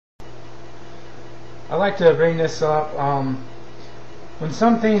I like to bring this up. When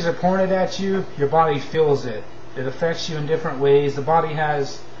some things are pointed at you, your body feels it. It affects you in different ways. The body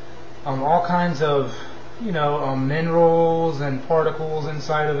has all kinds of, minerals and particles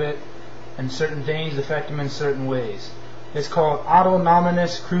inside of it, and certain things affect them in certain ways. It's called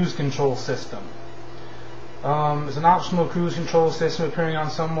autonomous cruise control system. It's an optional cruise control system appearing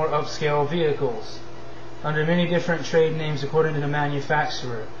on some more upscale vehicles under many different trade names according to the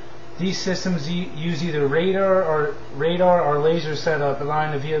manufacturer. These systems use either radar or laser setup,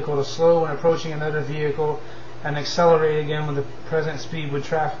 allowing the vehicle to slow when approaching another vehicle and accelerate again when the present speed with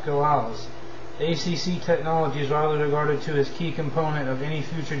traffic allows. ACC technology is widely regarded to as key component of any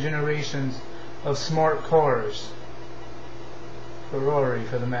future generations of smart cars. Ferrari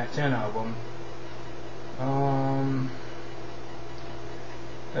for the Mac 10 album.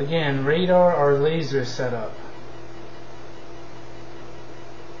 Again, radar or laser setup.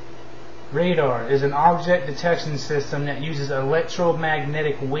 Radar is an object detection system that uses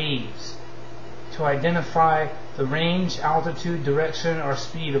electromagnetic waves to identify the range, altitude, direction, or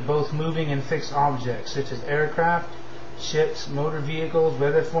speed of both moving and fixed objects, such as aircraft, ships, motor vehicles,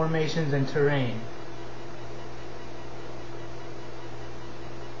 weather formations, and terrain.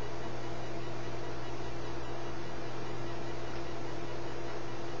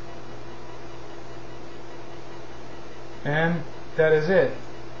 And that is it.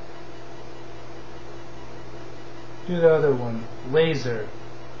 Do the other one. Laser.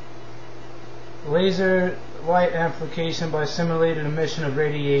 Laser light amplification by simulated emission of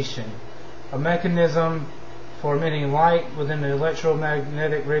radiation. A mechanism for emitting light within the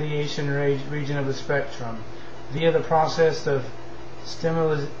electromagnetic radiation region of the spectrum via the process of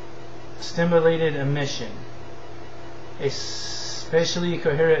stimulated emission. A spatially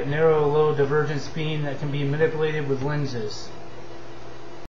coherent narrow low divergence beam that can be manipulated with lenses.